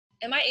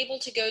am I able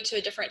to go to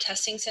a different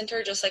testing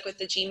center, just like with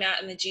the GMAT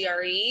and the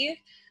GRE,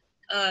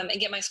 and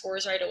get my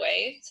scores right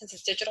away since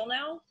it's digital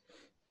now?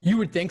 You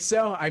would think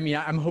so. I mean,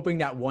 I'm hoping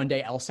that one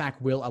day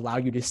LSAC will allow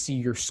you to see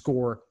your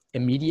score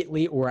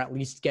immediately, or at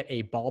least get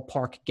a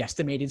ballpark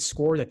guesstimated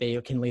score that they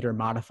can later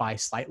modify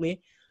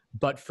slightly.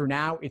 But for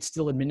now, it's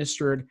still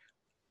administered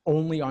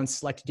only on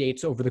select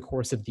dates over the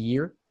course of the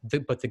year.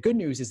 But the good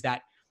news is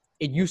that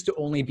it used to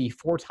only be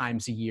 4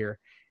 times a year.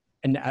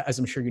 And as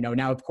I'm sure you know,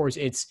 now, of course,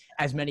 it's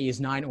as many as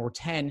 9 or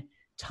 10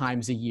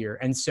 times a year.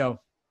 And so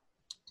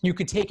you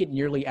could take it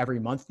nearly every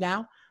month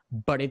now,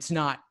 but it's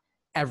not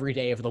every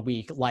day of the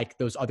week like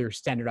those other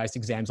standardized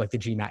exams like the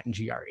GMAT and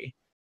GRE.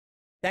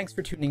 Thanks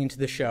for tuning into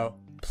the show.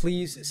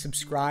 Please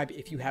subscribe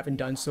if you haven't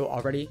done so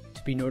already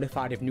to be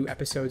notified of new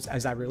episodes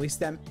as I release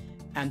them.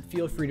 And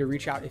feel free to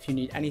reach out if you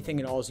need anything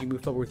at all as you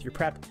move forward with your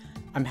prep.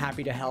 I'm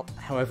happy to help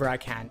however I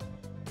can.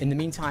 In the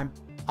meantime,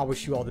 I'll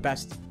wish you all the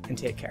best and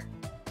take care.